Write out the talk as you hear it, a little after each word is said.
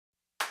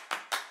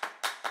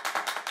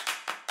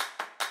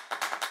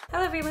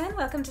Hello everyone,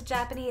 welcome to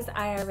Japanese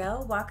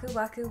IRL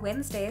Wakuwaku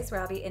Wednesdays,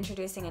 where I'll be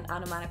introducing an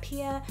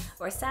onomatopoeia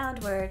or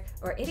sound word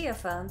or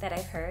idiophone that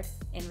I've heard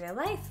in real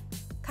life.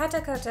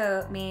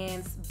 Katakoto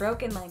means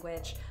broken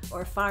language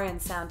or foreign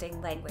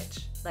sounding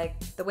language. Like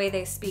the way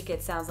they speak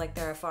it sounds like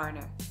they're a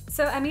foreigner.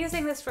 So I'm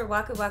using this for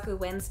Wakuwaku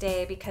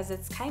Wednesday because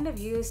it's kind of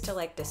used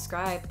to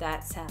describe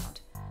that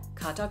sound.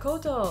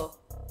 Katakoto.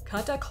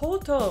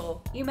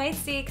 Katakoto! You might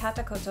see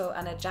katakoto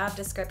on a job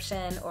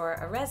description or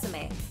a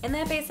resume, and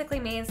that basically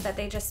means that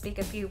they just speak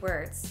a few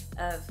words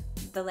of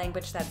the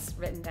language that's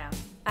written down.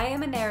 I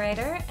am a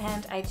narrator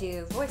and I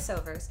do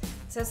voiceovers,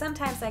 so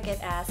sometimes I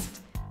get asked,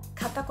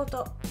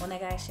 Katakoto o願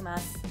いしま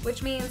す,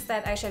 which means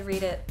that I should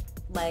read it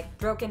like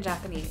broken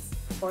Japanese,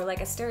 or like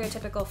a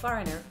stereotypical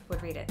foreigner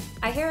would read it.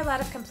 I hear a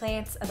lot of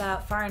complaints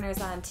about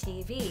foreigners on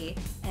TV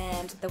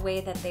and the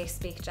way that they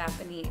speak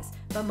Japanese,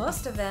 but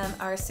most of them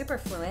are super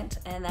fluent,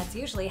 and that's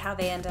usually how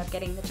they end up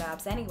getting the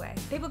jobs anyway.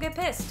 People get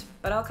pissed,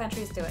 but all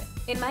countries do it.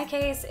 In my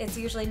case, it's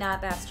usually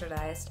not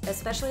bastardized,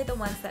 especially the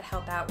ones that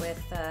help out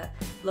with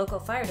local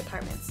fire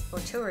departments or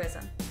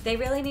tourism. They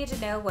really need to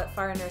know what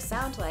foreigners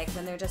sound like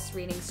when they're just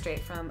reading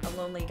straight from a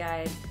Lonely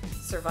Guide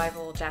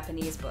survival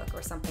Japanese book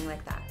or something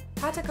like that.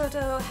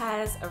 Katakoto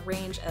has a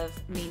range of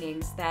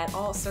meanings that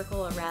all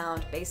circle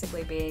around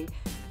basically being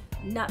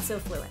not so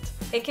fluent.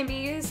 It can be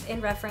used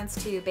in reference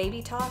to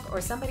baby talk or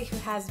somebody who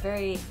has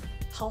very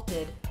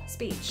halted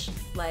speech,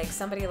 like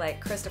somebody like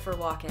Christopher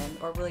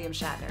Walken or William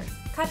Shatner.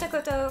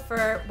 Katakoto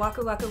for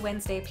Wakuwaku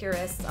Wednesday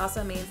purists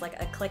also means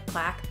like a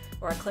click-clack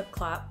or a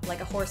clip-clop, like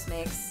a horse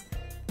makes,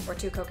 or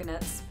two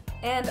coconuts.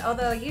 And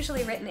although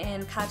usually written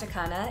in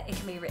katakana, it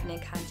can be written in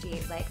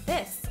kanji like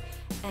this.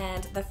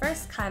 And the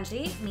first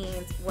kanji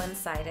means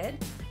one-sided,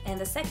 and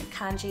the second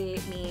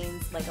kanji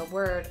means like a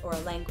word or a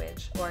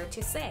language, or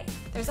to say.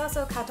 There's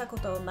also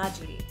Katakoto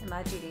majiri, and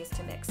majiri is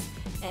to mix,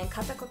 and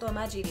Katakoto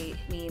majiri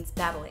means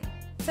babbling.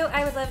 So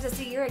I would love to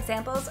see your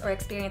examples or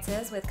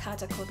experiences with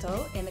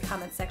Katakoto in the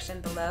comments section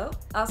below.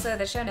 Also,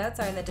 the show notes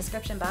are in the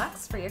description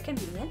box for your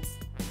convenience.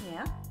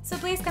 Yeah. So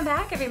please come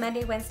back every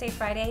Monday, Wednesday,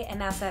 Friday, and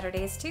now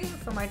Saturdays too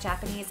for more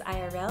Japanese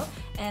IRL.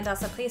 And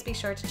also please be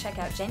sure to check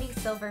out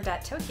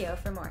JennySilver.Tokyo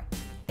for more.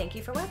 Thank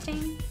you for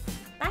watching.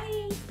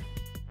 Bye!